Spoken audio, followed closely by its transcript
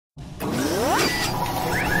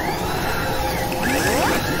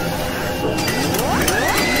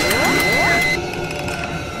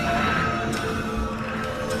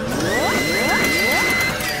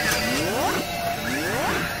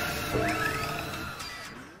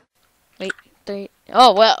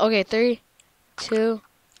Oh, well, okay, 3, 2,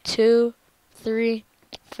 2, 3,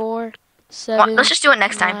 4, 7, Let's just do it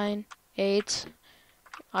next time. 9, 8.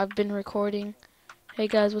 I've been recording. Hey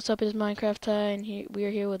guys, what's up? It's Minecraft Ty, and we are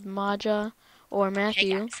here with Maja, or Hey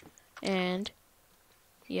Matthew, guys. and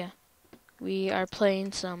yeah, we are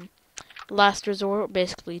playing some Last Resort,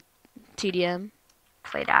 basically TDM.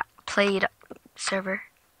 Played server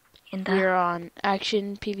in the. We're on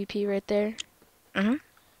Action PvP right there,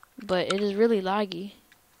 but it is really laggy.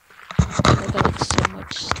 I got like so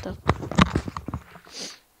much stuff.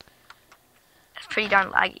 It's pretty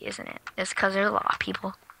darn laggy, isn't it? It's because there's a lot of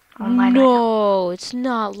people online right now. No, it's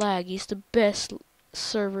not laggy. It's the best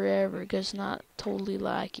server ever because it's not totally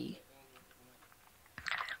laggy.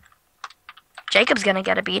 Jacob's gonna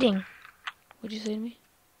get a beating. What'd you say to me?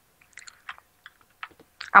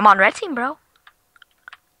 I'm on red team, bro.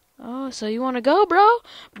 Oh, so you want to go, bro?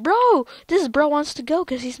 Bro, this bro wants to go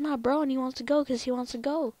because he's my bro and he wants to go because he wants to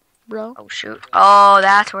go, bro. Oh, shoot. Oh,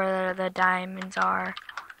 that's where the diamonds are.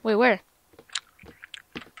 Wait, where?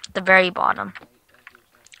 The very bottom.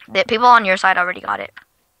 The people on your side already got it.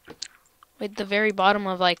 Wait, the very bottom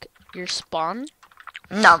of, like, your spawn?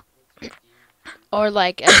 No. Or,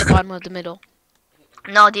 like, at the bottom of the middle?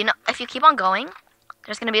 No, do you know, if you keep on going,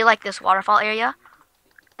 there's gonna be, like, this waterfall area.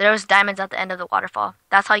 There's diamonds at the end of the waterfall.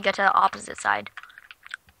 That's how you get to the opposite side.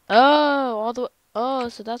 Oh, all the way. Oh,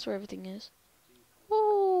 so that's where everything is.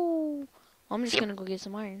 Ooh. Well, I'm just gonna go get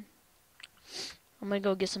some iron. I'm gonna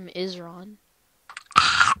go get some Isron.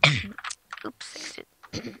 Oops.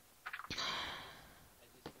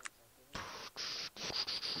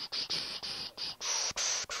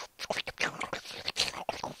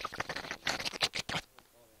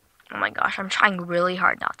 Oh my gosh, I'm trying really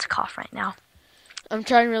hard not to cough right now. I'm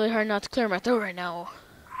trying really hard not to clear my throat right now.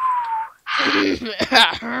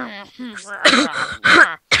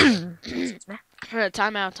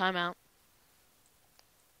 Time out.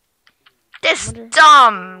 This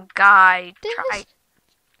dumb guy tried.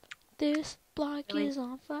 This block Really? is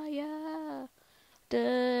on fire.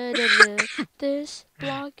 This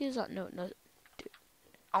block is on. No.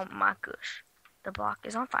 Oh my gosh. The block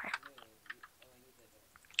is on fire.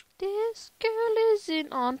 This girl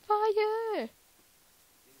isn't on fire.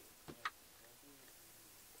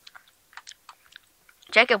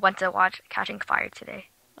 Jacob went to watch Catching Fire today.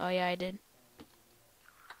 Oh yeah, I did.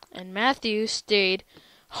 And Matthew stayed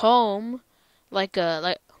home, like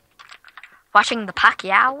Watching the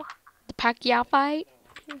Pacquiao. the Pacquiao fight.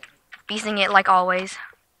 Beasting it like always.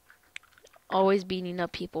 Always beating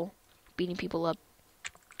people up.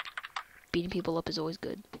 Beating people up is always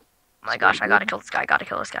good. Oh my gosh, I gotta kill this guy, gotta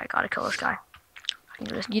kill this guy.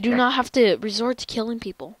 You do not have to resort to killing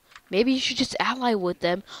people. Maybe you should just ally with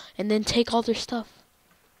them and then take all their stuff.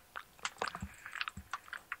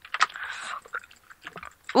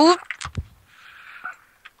 Ooh!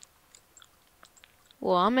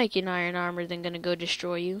 Well, I'm making iron armor, then gonna go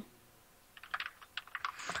destroy you.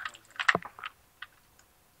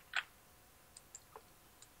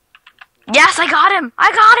 Yes, I got him!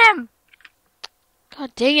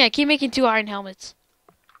 God dang it, I keep making 2 iron helmets.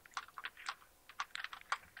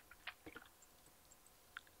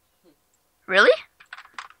 Really?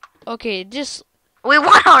 Okay, just... We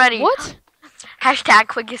won already! What? Hashtag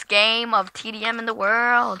quickest game of TDM in the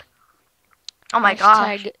world. Oh my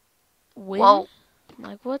gosh. Hashtag win? Whoa.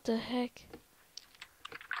 Like, what the heck?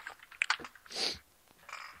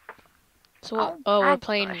 So, Oh we're my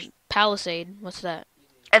playing gosh. Palisade. What's that?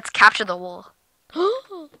 It's Capture the Wall.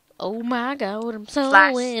 Oh my god, I'm so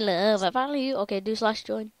Slash. in love. I follow you. Okay, do slash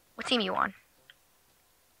join. What team you on?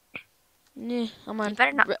 Yeah, I'm on. You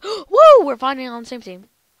better not. Woo! We're finally on the same team.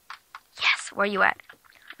 Yes, where you at?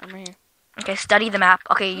 I'm right here. Okay, study the map.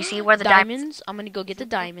 Okay, you see where the diamonds? I'm gonna go get the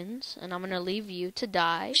diamonds, and I'm gonna leave you to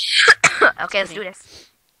die. Okay, let's do this.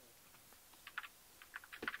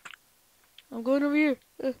 I'm going over here.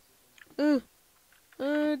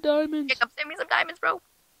 Diamonds. Jacob, send me some diamonds, bro.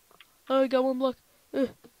 I got 1 block.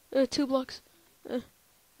 2 blocks. I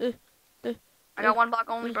got 1 block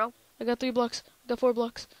only, bro. I got 3 blocks. I got 4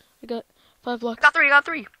 blocks. I got 5 blocks. I got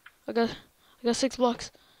 3. I got 6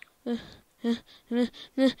 blocks. Hey,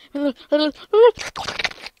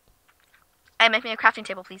 make me a crafting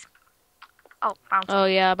table, please. Oh, found some. Oh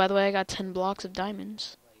yeah, by the way, I got 10 blocks of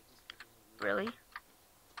diamonds. Really?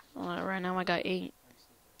 Right now I got 8.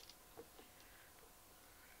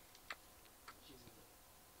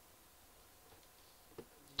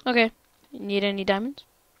 Okay. You need any diamonds?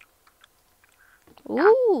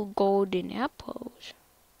 Ooh, golden apples.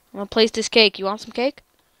 I'm gonna place this cake. You want some cake?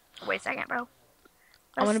 Wait a second, bro.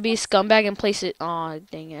 I'm gonna be a scumbag and place it. Aw,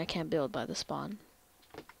 dang it, I can't build by the spawn.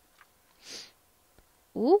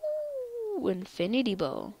 Ooh, infinity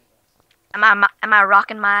bow. Am I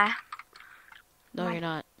rocking my? No, you're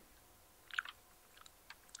not.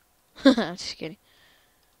 I'm just kidding.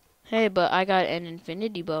 Hey, but I got an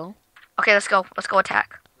infinity bow. Okay, let's go. Let's go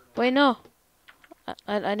attack. Wait, no.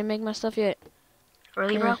 I didn't make my stuff yet.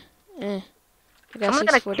 Really, bro? I got Someone's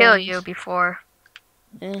gonna 64 kill diamonds. you before.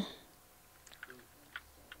 Eh.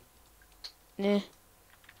 Eh.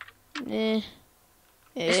 Eh.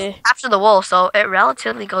 Eh. After the wool, so it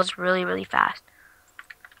relatively goes really, really fast.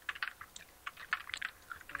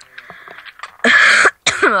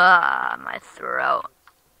 My throat.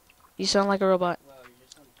 You sound like a robot.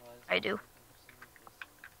 I do.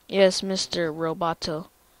 Yes, Mr. Roboto.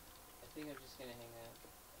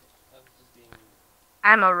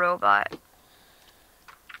 I'm a robot.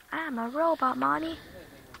 I'm a robot, Monty.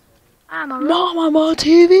 I'm a robot. Mom, I'm on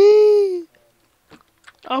TV!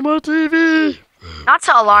 I'm on TV! Not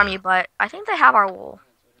to alarm you, but I think they have our wool.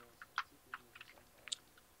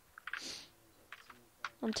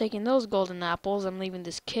 I'm taking those golden apples. I'm leaving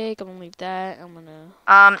this cake. I'm gonna leave that. I'm gonna...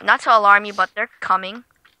 Not to alarm you, but they're coming.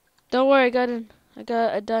 Don't worry, I got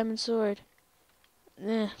a diamond sword.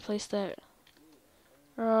 Place that.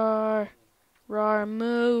 Roar. Roar,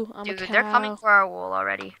 moo. I'm Dude, a cow. they're coming for our wool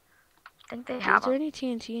already. I think they have Is there them. any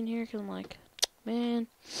TNT in here? Cause I'm like, man,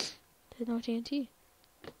 there's no TNT.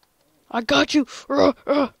 I got you.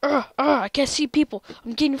 I can't see people.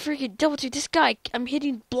 I'm getting freaking double to this guy. I'm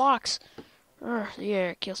hitting blocks.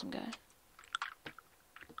 Yeah, kill some guy.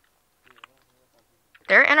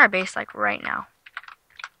 They're in our base, like, right now.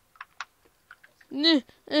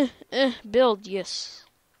 Build, yes.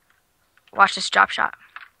 Watch this drop shot.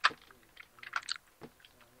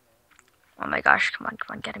 Oh my gosh, come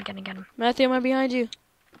on, get him. Matthew, I'm right behind you.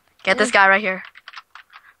 Get this guy right here.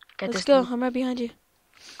 Let's go. I'm right behind you.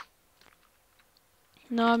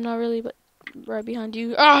 No, I'm not really, but right behind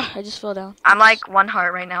you. I just fell down. I'm like 1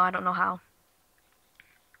 heart right now, I don't know how.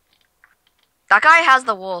 That guy has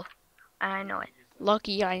the wool, and I know it.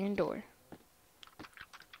 Lucky iron door.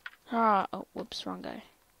 Oh, whoops, wrong guy.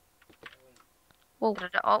 Whoa.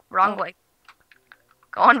 Oh, wrong way.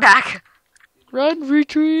 Going back. Run,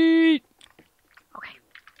 retreat! Okay.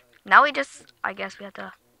 Now I guess we have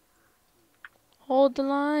to... Hold the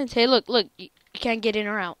lines. Hey, look, you can't get in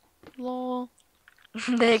or out. Lol.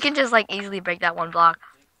 They can just, like, easily break that 1 block.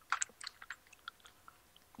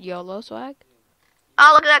 YOLO swag?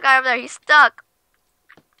 Oh, look at that guy over there. He's stuck.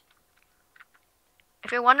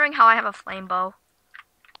 If you're wondering how I have a flame bow,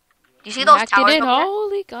 do you see those Hacked towers it in. over there?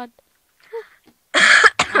 Holy God.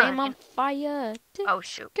 I'm on fire. This Oh,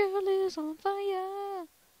 shoot. girl is on fire.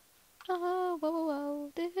 Oh, whoa, whoa,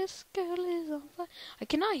 whoa. This girl is on fire. I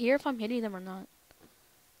cannot hear if I'm hitting them or not.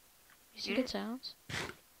 You see good sounds?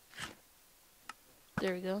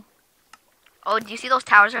 There we go. Oh, do you see those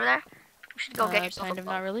towers over there? You should go get yourself kind a of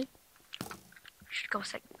bow. not really. You should go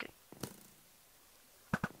set.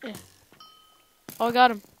 Oh, I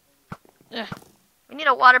got him. We need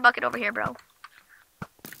a water bucket over here, bro.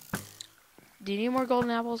 Do you need more golden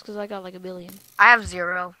apples? Because I got like 1 billion. I have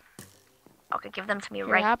 0. Okay, give them to me Here,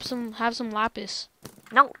 right. have some lapis.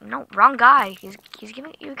 No, wrong guy. You're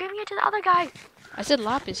giving it to the other guy. I said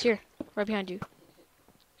lapis. Here, right behind you.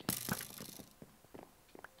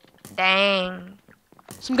 Dang.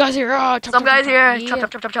 Some guys here. Oh, chop, Some chop, guys chop, here. yeah.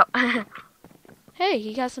 Chop. Hey,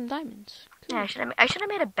 he got some diamonds. Cool. Yeah, I should have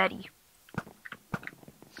made a Betty.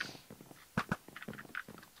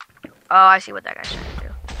 Oh, I see what that guy's trying to do.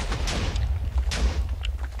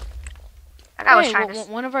 That guy was Hey, trying to.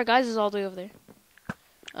 one of our guys is all the way over there.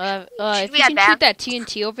 Should If we you can advance? shoot that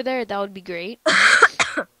TNT over there, that would be great.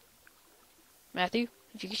 Matthew,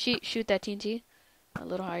 if you can shoot that TNT a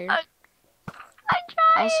little higher, I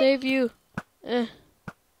I'll tried. save you.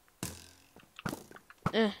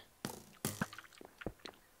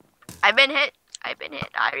 I've been hit.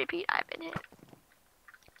 I repeat, I've been hit.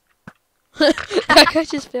 That guy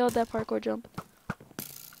just failed that parkour jump.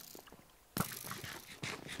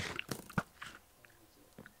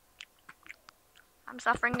 I'm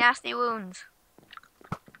suffering nasty wounds.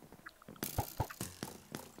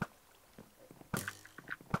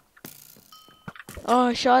 Oh,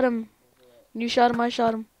 I shot him. You shot him, I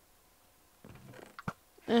shot him.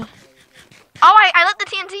 Oh, I lit the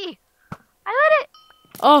TNT. I lit it.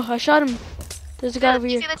 Oh, I shot him. There's a guy over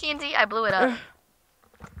Did you here. see the TNT? I blew it up.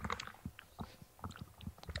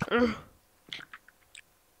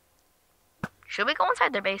 Should we go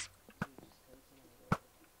inside their base?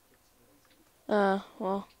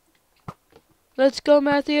 Well. Let's go,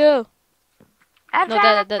 Matthew.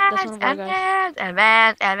 Advance, that's one of our guys.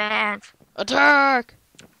 advance. Attack!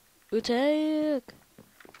 Attack!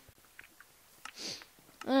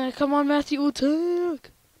 Come on, Matthew,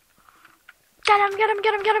 attack! Get him, get him,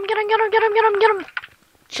 get him, get him, get him, get him, get him, get him, get him.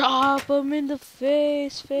 Chop him in the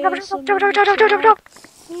face, face Jump, him jump, in jump, the jump, jump, jump, jump.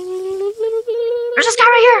 chest. There's this guy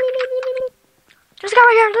right here. There's a guy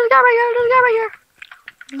right here. There's a guy right here. There's a guy right here.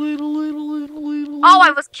 Little. Oh,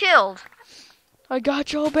 I was killed. I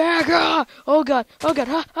got your back. Ah! Oh god. Oh god.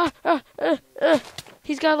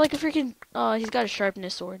 He's got like a freaking. He's got a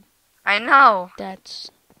sharpness sword. I know. That's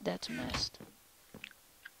messed.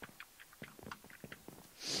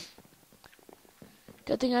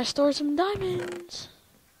 Good thing I stored some diamonds.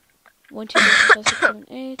 1, 2, 3, 4, 5, 6, 7,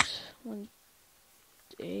 8. 1,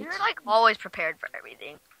 8. You're like always prepared for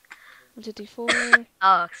everything. 1, 2, 3, 4.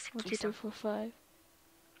 Oh, 1, 2, 3, 4, 5.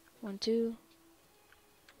 1, 2.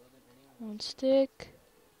 1 stick.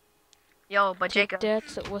 Yo, but Take Jacob,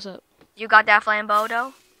 that. What's up? you got that flame bow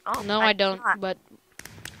though? Oh, No, I don't. not. But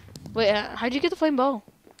wait, how'd you get the flame bow?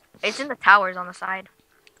 It's in the towers on the side.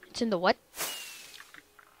 It's in the what?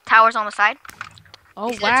 Towers on the side, Oh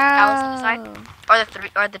You said it's towers on the wow. side? or the 3,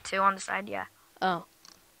 or the 2 on the side. Yeah. Oh,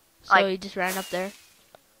 so Like- you just ran up there.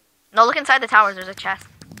 No, look inside the towers. There's a chest.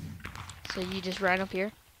 So you just ran up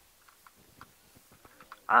here.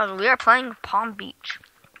 Oh, we are playing Palm Beach.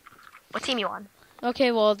 What team you on?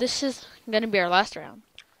 Okay, well this is gonna be our last round.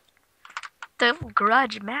 The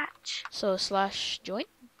grudge match. So slash join.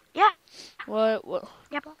 Yeah. What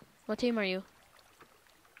Yep. what team are you?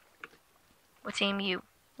 What team you?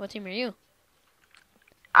 What team are you?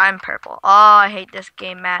 I'm purple. Oh, I hate this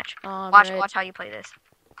game match. Watch Red. watch how you play this.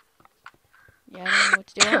 Yeah, I don't know what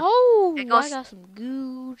to do. Oh, It goes- I got some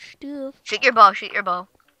good stuff. Shoot your bow. Shoot your bow.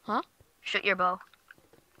 Huh? Shoot your bow.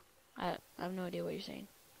 I have no idea what you're saying.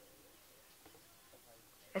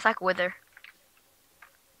 It's like wither.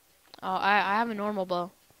 Oh, I have a normal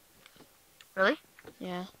bow. Really?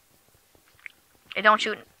 Yeah. It don't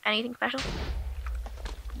shoot anything special?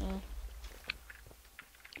 No.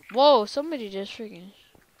 Whoa! Somebody just freaking.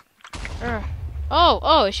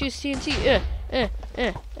 Oh! It shoots TNT.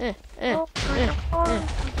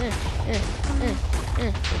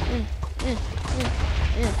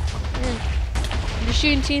 You're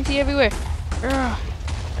shooting TNT everywhere.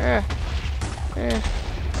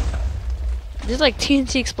 There's like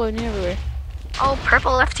TNT exploding everywhere. Oh,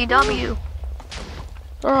 purple FTW.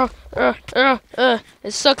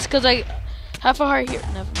 It sucks because I have a heart here.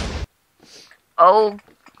 Never mind. Oh,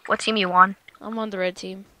 what team you on? I'm on the red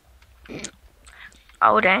team.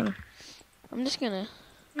 Oh, dang. I'm just gonna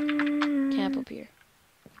camp up here.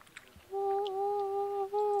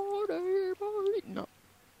 No.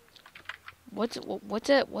 What's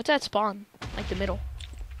that spawn? Like the middle.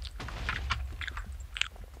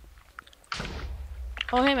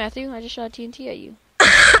 Oh hey Matthew, I just shot TNT at you.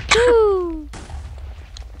 Woo!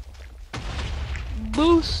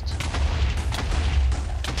 Boost.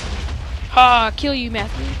 Ha! Kill you,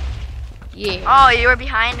 Matthew. Yeah. Oh, you were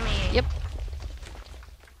behind me. Yep.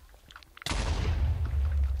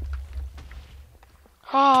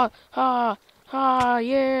 Ha!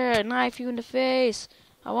 Yeah! Knife you in the face.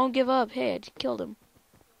 I won't give up. Hey, I just killed him.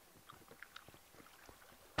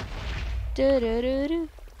 Do do do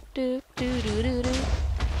do do do do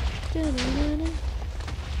do do.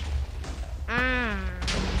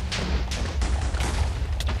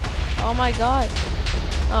 Oh my god.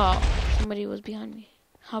 Oh, somebody was behind me.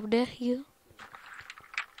 How dare you?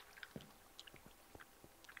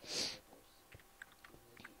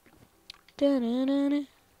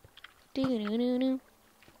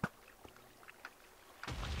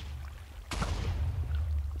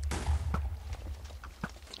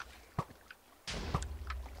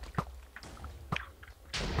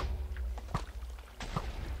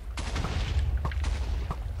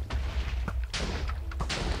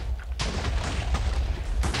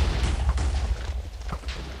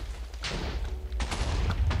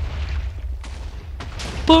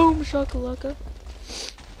 Boom, shakalaka.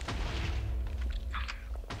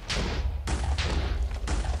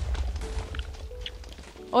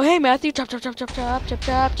 Oh hey Matthew, chop chop chop chop chop chop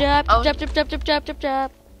chop chop Oh. chop chop chop chop chop chop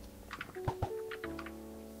chop.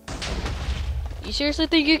 You seriously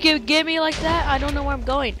think you can get me like that? I don't know where I'm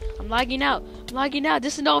going. I'm lagging out. I'm lagging out.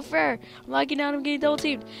 This is not fair. I'm lagging out. I'm getting double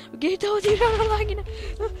teamed. I'm getting double teamed. I'm lagging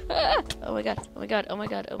out. Oh my god. Oh my god. Oh my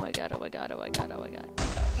god. Oh my god. Oh my god. Oh my god. Oh my god.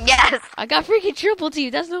 Yes. I got freaking triple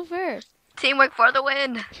teamed. That's no fair. Teamwork for the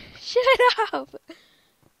win. Shut up.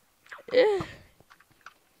 Ugh.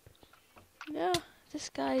 No, this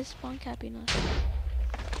guy is spawn capping us.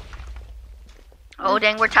 Oh,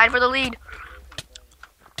 dang, we're tied for the lead.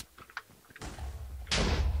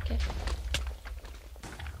 Okay.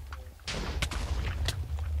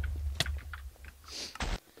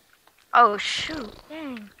 Oh shoot!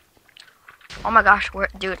 Dang. Oh my gosh,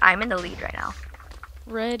 dude, I'm in the lead right now.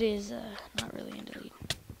 Red is not really in the lead.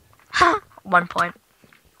 1 point.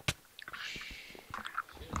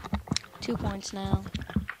 2 points now.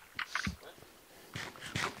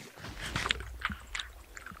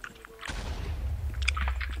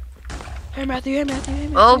 Hey Matthew, hey Matthew, hey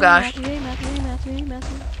Matthew. Oh, hey, gosh. Matthew, hey Matthew, hey Matthew, hey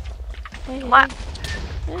Matthew. Hey, What?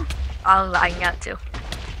 Hey. Yeah. I was lying out too.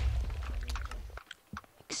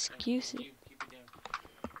 Excuse me.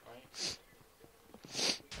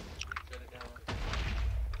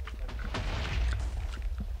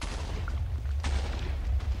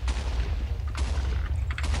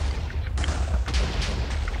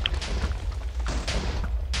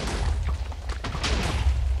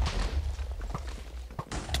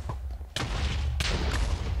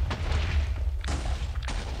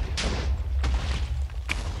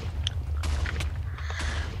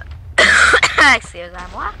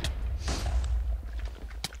 Excusez-moi.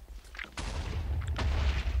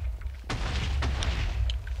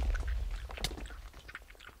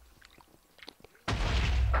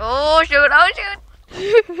 Oh shoot! Oh shoot!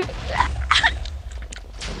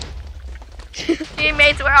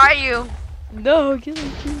 Teammates, where are you? No, kill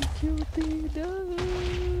team, no.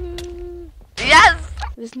 Yes!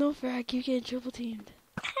 There's no fair. I keep getting triple teamed.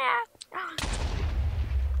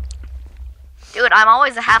 Dude, I'm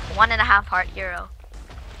always a 1.5 heart hero.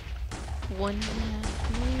 1.5.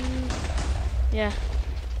 Yeah.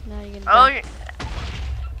 Now you're gonna. Oh, die.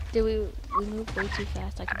 Did we moved way too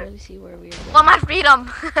fast. I could barely see where we were going. well, my freedom.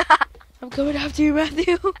 I'm coming after you,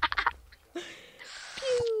 Matthew. Pew,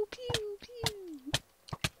 pew, pew.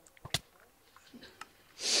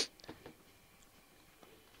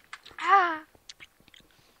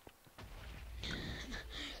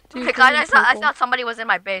 Oh my god, I thought somebody was in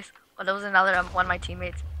my base. Well, there was another one of my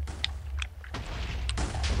teammates.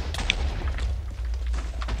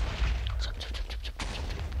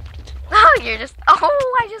 Oh, you're just.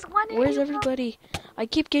 Oh, I just won it. Where's everybody? I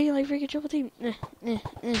keep getting like freaking triple team.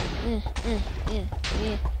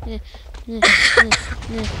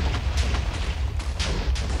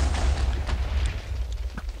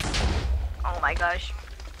 Oh my gosh.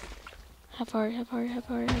 Have heart.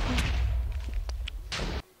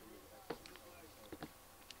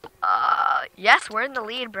 Yes, we're in the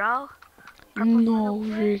lead, bro. No,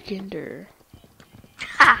 Rickender.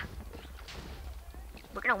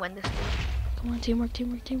 We're gonna win this, dude. Come on, teamwork.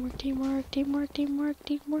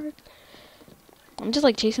 I'm just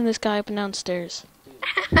like chasing this guy up and down stairs.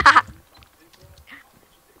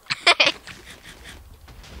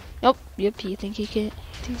 Yep, he thinks he can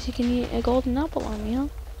eat a golden apple on me, huh?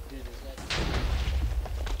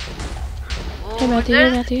 Hey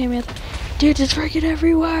Matthew. Dude, it's freaking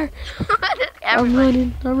everywhere. I'm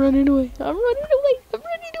running away.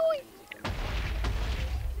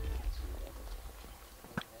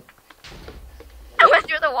 I went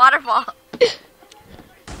through the waterfall.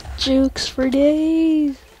 Jukes for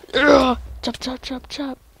days. Ugh.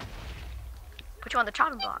 Chop. Put you on the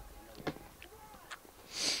chopping block.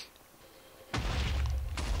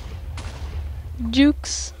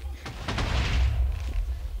 Jukes.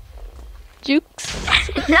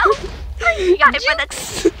 No. You got hit by the.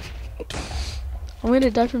 I'm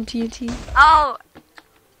gonna die from TNT. Oh.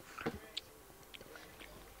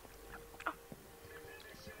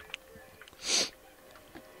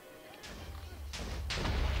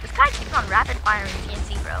 This guy keeps on rapid firing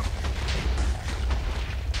TNT, bro.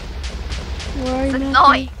 Where are you, It's Matthew?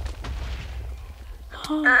 annoying.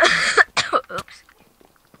 Huh. Oops.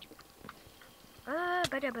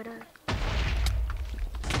 Bada.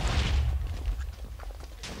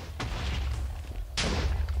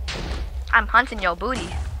 I'm hunting your booty.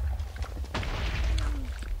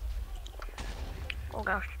 Oh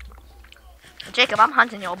gosh. Jacob, I'm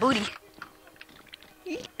hunting your booty.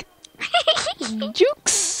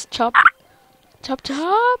 Jukes. Chop.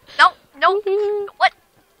 No. What?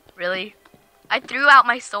 Really? I threw out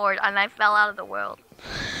my sword and I fell out of the world.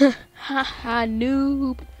 Haha,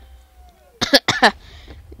 noob.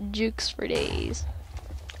 Jukes for days.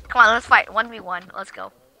 Come on, let's fight. 1v1. Let's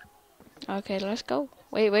go. Okay, let's go.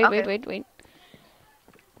 Wait. Okay.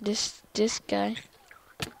 This guy.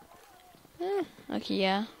 Okay,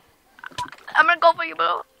 yeah. I'm gonna go for you,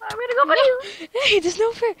 bro. I'm gonna go for you. Hey, there's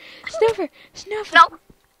no fair. No,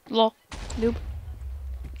 Lol. Noob.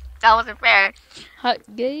 that wasn't fair. Hot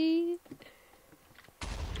gay.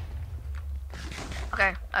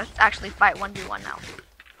 Okay, let's actually fight 1v1 now.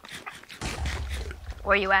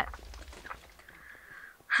 Where you at?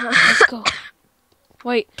 Let's go.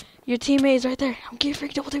 Wait, your teammate is right there. I'm getting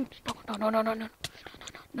freaked double team. No.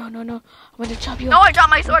 No, no, no. I'm gonna chop you No, up. I dropped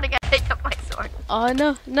my sword again. I dropped my sword. Oh,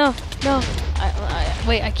 no, no, no.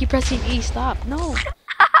 Wait, I keep pressing E. Stop. No.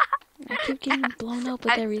 I keep getting blown up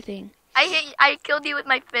with everything. I killed you with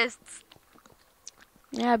my fists.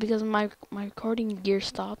 Yeah, because my recording gear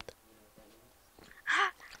stopped.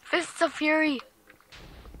 Fists of Fury.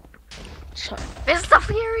 Sorry. Fists of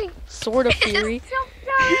Fury. Sword of Fury. Fists of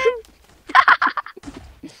Fury.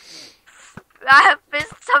 I have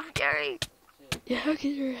Fists of Fury. Yeah, because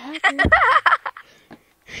you're a hacker.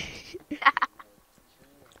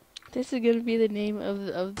 This is gonna be the name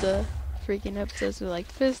of the freaking episodes. We're like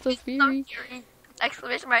Fist of Fury.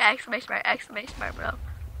 Exclamation mark, exclamation mark, exclamation mark, bro.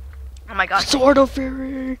 Oh my god. Sword of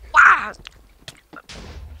Fury. Wow.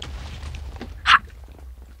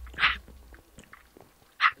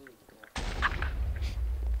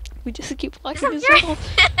 We just keep walking in Fist of circles.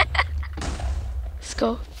 Let's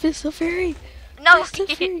go. Fist of Fury. No.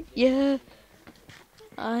 Fist of Fury. Yeah.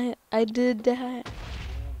 I did that.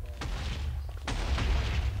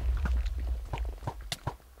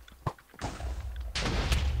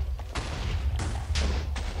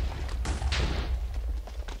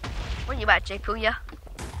 Where you at, Jake Puya?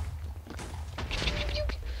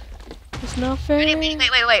 It's not fair.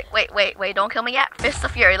 Wait, don't kill me yet. Fist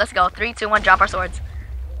of Fury, let's go. 3, 2, 1, drop our swords.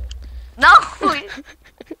 No!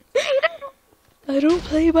 I don't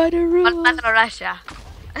play by the rules. Russia.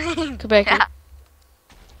 Come back here.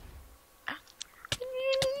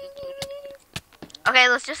 Okay,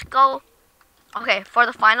 let's just go. Okay, for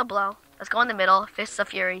the final blow, let's go in the middle. Fists of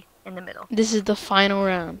Fury in the middle. This is the final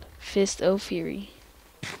round. Fist of Fury.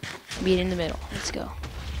 Meet in the middle. Let's go.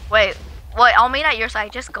 Wait, I'll meet at your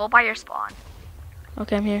side. Just go by your spawn.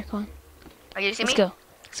 Okay, I'm here. Come on. Are you see Let's me? go.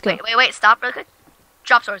 Let's go. Wait, stop real quick.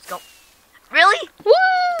 Drop swords, go. Really? Woo!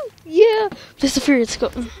 Yeah! Fist of Fury, let's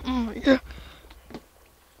go. Yeah.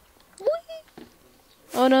 Whee!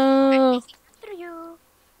 Oh no! Through you.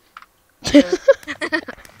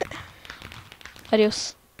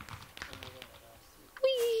 Adios.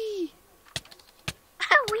 Whee!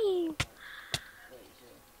 Wee.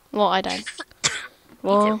 Well, I died.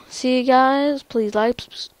 Well, see you guys. Please like,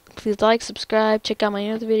 subscribe, check out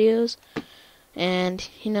my other videos, and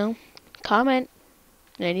comment,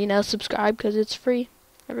 and subscribe because it's free.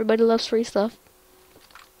 Everybody loves free stuff.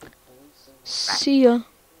 See ya.